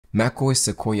macOS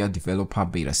Sequoia Developer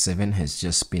Beta 7 has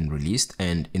just been released,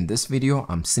 and in this video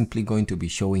I'm simply going to be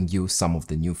showing you some of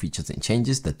the new features and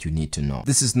changes that you need to know.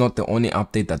 This is not the only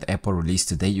update that Apple released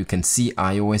today. You can see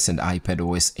iOS and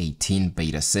iPadOS 18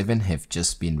 Beta 7 have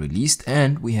just been released,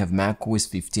 and we have macOS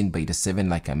 15 Beta 7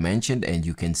 like I mentioned, and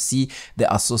you can see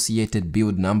the associated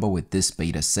build number with this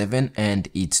Beta 7, and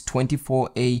it's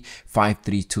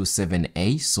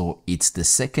 24A5327A, so it's the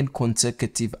second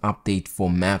consecutive update for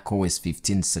macOS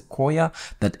 15 Sequoia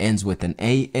that ends with an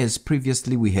A, as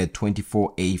previously we had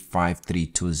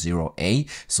 24A5320A,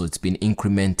 so it's been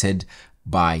incremented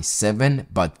by 7,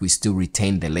 but we still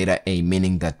retain the letter A,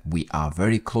 meaning that we are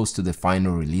very close to the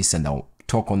final release, and I'll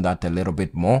talk on that a little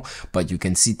bit more. But you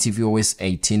can see tvOS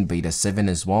 18 Beta 7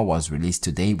 as well was released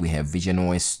today. We have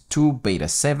visionOS 2 Beta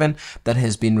 7 that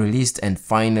has been released, and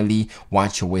finally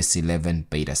watchOS 11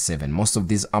 Beta 7. Most of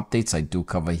these updates I do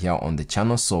cover here on the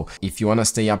channel, so if you want to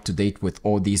stay up to date with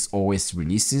all these OS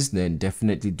releases, then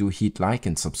definitely do hit like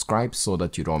and subscribe so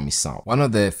that you don't miss out. One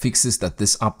of the fixes that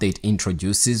this update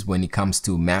introduces when it comes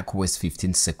to macOS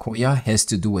 15 Sequoia has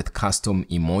to do with custom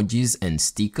emojis and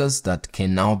stickers that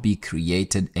can now be created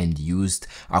and used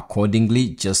accordingly,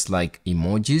 just like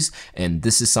emojis. And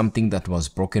this is something that was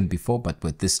broken before, but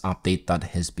with this update that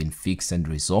has been fixed and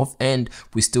resolved, and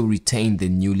we still retain the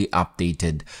newly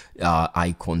updated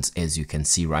icons, as you can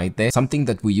see right there. Something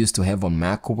that we used to have on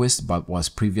macOS but was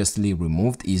previously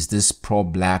removed is this Pro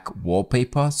Black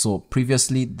wallpaper. So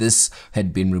previously this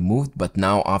had been removed, but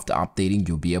now after updating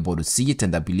you'll be able to see it,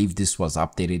 and I believe this was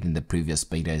updated in the previous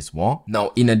beta as well.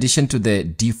 Now, in addition to the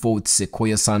default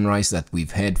Sequoia sunrise that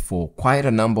we've had for quite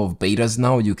a number of betas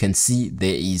now, you can see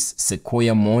there is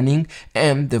Sequoia morning,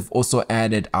 and they've also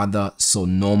added other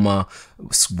Sonoma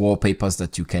wallpapers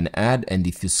that you can add. And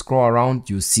if you scroll around,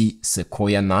 you see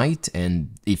Sequoia night, and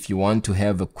if you want to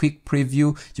have a quick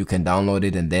preview, you can download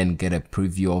it and then get a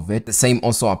preview of it. The same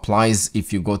also applies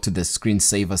if you go to the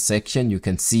screensaver section. You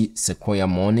can see Sequoia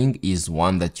morning is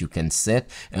one that you can set,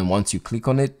 and once you click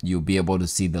on it, you'll be able to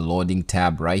see the loading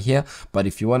tab right here. But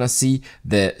if you want to see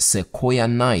the Sequoia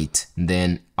night,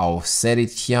 then I'll set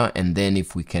it here, and then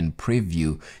if we can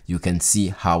preview, you can see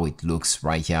how it looks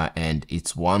right here, and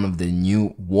it's one of the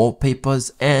new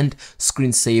wallpapers and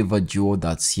screensaver duo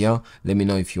that's here. Let me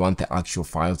know if you want the actual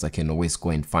files. I can always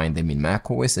go and find them in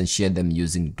macOS and share them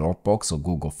using Dropbox or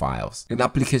Google Files. An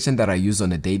application that I use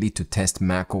on a daily to test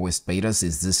macOS betas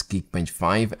is this Geekbench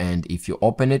 5, and if you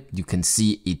open it, you can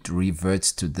see it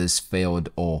reverts to this failed,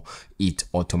 or it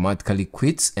automatically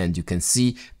quits, and you can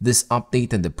see this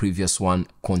update and the previous one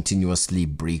continuously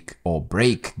break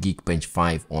Geekbench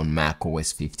 5 on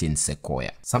macOS 15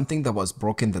 Sequoia. Something that was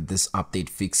broken that this update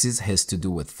fixes has to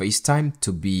do with FaceTime,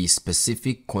 to be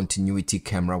specific, continuity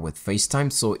camera with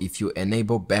FaceTime. So if you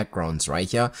enable backgrounds right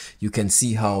here, you can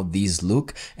see how these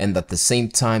look, and at the same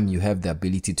time you have the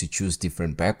ability to choose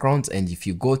different backgrounds. And if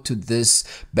you go to this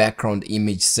background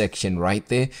image section right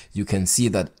there, you can see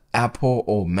that Apple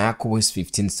or macOS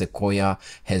 15 Sequoia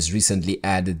has recently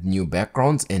added new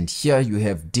backgrounds, and here you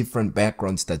have different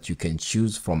backgrounds that you can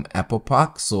choose from Apple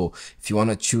Park. So if you want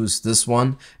to choose this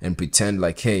one and pretend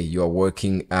like, hey, you're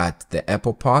working at the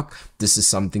Apple Park, this is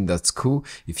something that's cool.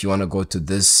 If you want to go to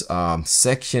this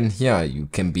section here, you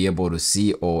can be able to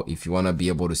see, or if you want to be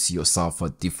able to see yourself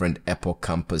at different Apple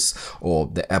campus or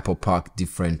the Apple Park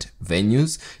different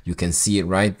venues, you can see it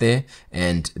right there.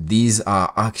 And these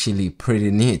are actually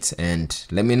pretty neat, and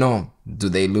let me know, do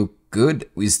they look good?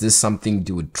 Is this something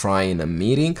you would try in a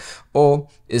meeting, or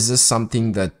is this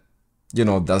something that, you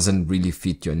know, doesn't really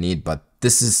fit your need? But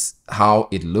this is how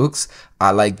it looks. I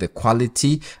like the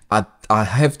quality. I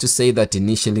have to say that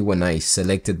initially when I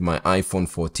selected my iPhone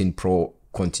 14 Pro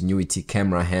continuity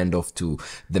camera handoff to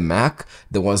the Mac,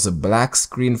 there was a black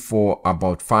screen for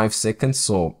about 5 seconds,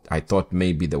 so I thought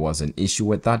maybe there was an issue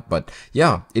with that. But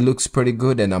yeah, it looks pretty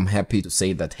good, and I'm happy to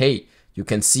say that, hey, you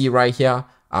can see right here,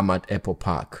 I'm at Apple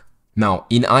Park. Now,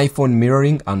 in iPhone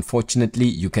mirroring, unfortunately,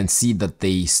 you can see that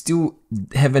they still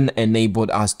haven't enabled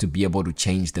us to be able to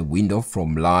change the window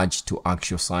from large to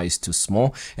actual size to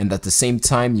small. And at the same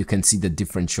time, you can see the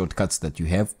different shortcuts that you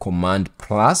have. Command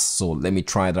plus, so let me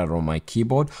try that on my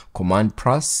keyboard. Command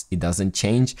plus, it doesn't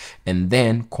change. And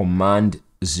then Command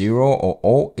 0 or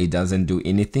O, it doesn't do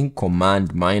anything.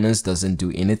 Command minus doesn't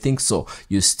do anything, so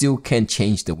you still can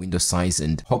change the window size,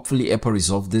 and hopefully Apple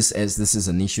resolve this, as this is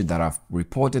an issue that I've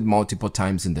reported multiple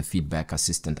times in the feedback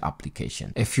assistant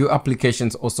application. A few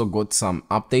applications also got some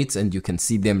updates, and you can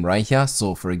see them right here.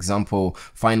 So for example,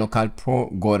 Final Cut Pro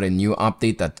got a new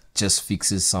update that just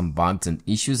fixes some bugs and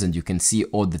issues, and you can see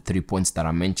all the 3 points that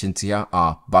I mentioned here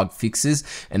are bug fixes.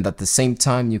 And at the same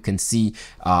time, you can see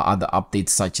other updates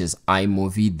such as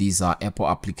iMovie. These are Apple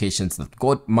applications that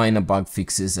got minor bug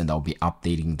fixes, and I'll be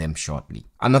updating them shortly.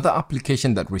 Another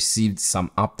application that received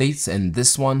some updates, and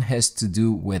this one has to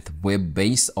do with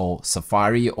web-based or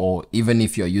Safari, or even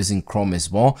if you're using Chrome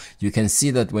as well, you can see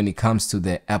that when it comes to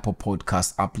the Apple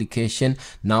Podcast application,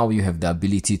 now you have the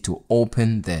ability to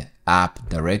open the app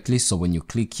directly. So when you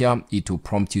click here, it will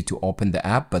prompt you to open the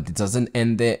app, but it doesn't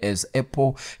end there, as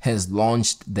Apple has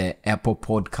launched the Apple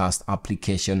Podcast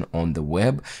application on the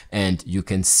web, and you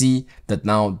can see that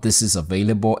now this is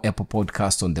available. Apple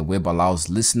Podcast on the web allows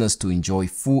listeners to enjoy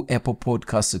full Apple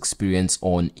Podcast experience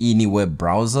on any web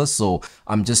browser. So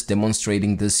I'm just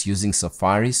demonstrating this using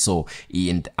Safari. So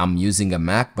and I'm using a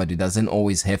Mac, but it doesn't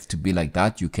always have to be like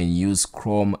that. You can use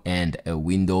Chrome and a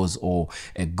Windows or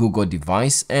a Google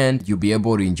device, and you'll be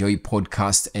able to enjoy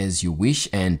podcasts as you wish.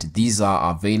 And these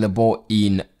are available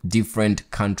in different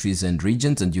countries and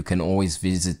regions, and you can always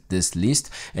visit this list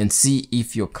and see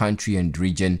if your country and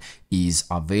region is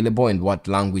available and what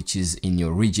languages in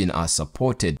your region are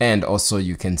supported. And also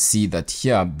you can see that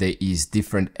here there is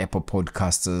different Apple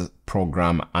Podcaster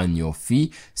program annual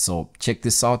fee. So check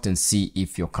this out and see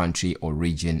if your country or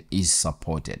region is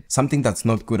supported. Something that's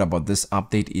not good about this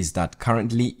update is that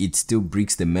currently it still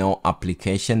breaks the mail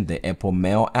application, the Apple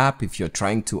Mail app. If you're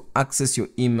trying to access your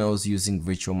emails using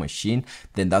virtual machine,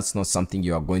 then that's not something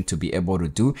you are going to be able to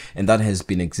do, and that has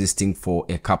been existing for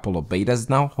a couple of betas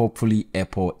now. Hopefully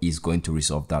Apple is going to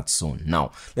resolve that soon.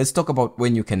 Now let's talk about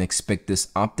when you can expect this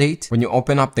update. When you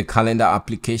open up the calendar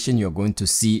application, you're going to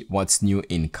see what's new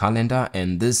in calendar,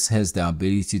 and this has the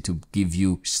ability to give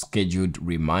you scheduled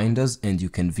reminders, and you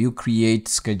can view create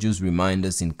schedules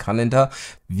reminders in calendar,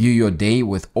 view your day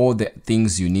with all the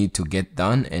things you need to get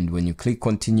done, and when you click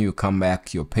continue, you come back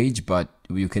to your page. But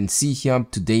you can see here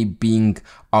today being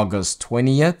August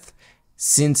 20th,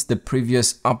 since the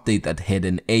previous update that had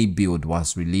an A build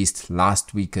was released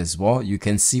last week as well, you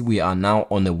can see we are now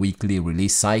on a weekly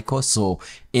release cycle. So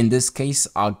in this case,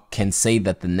 I can say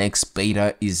that the next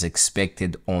beta is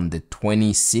expected on the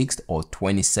 26th or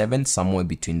 27th, somewhere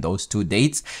between those two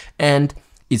dates. And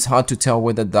it's hard to tell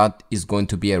whether that is going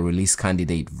to be a release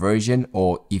candidate version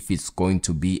or if it's going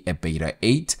to be a beta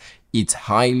 8. It's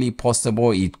highly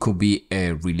possible it could be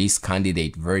a release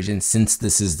candidate version, since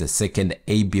this is the second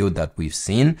A build that we've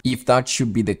seen. If that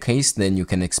should be the case, then you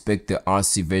can expect the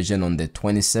RC version on the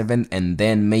 27th, and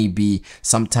then maybe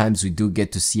sometimes we do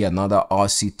get to see another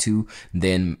RC2,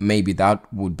 then maybe that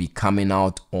would be coming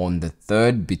out on the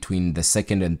 3rd, between the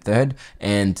 2nd and 3rd,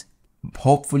 and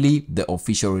hopefully the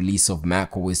official release of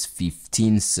macOS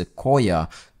 15 Sequoia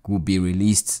will be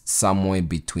released somewhere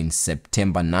between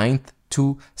September 9th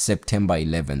to September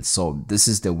 11th. So this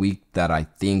is the week that I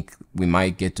think we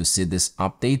might get to see this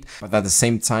update. But at the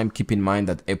same time, keep in mind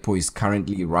that Apple is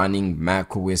currently running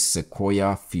macOS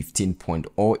Sequoia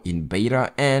 15.0 in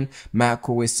beta and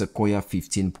macOS Sequoia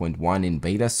 15.1 in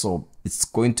beta. So it's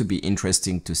going to be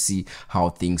interesting to see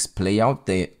how things play out.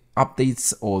 The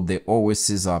updates or the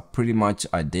OSs are pretty much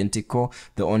identical.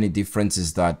 The only difference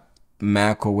is that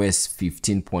macOS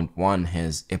 15.1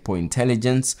 has Apple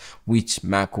Intelligence, which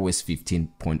macOS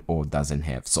 15.0 doesn't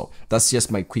have. So that's just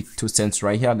my quick 2 cents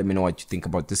right here. Let me know what you think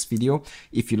about this video.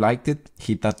 If you liked it,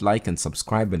 hit that like and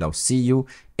subscribe, and I'll see you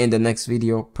in the next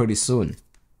video pretty soon.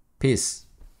 Peace.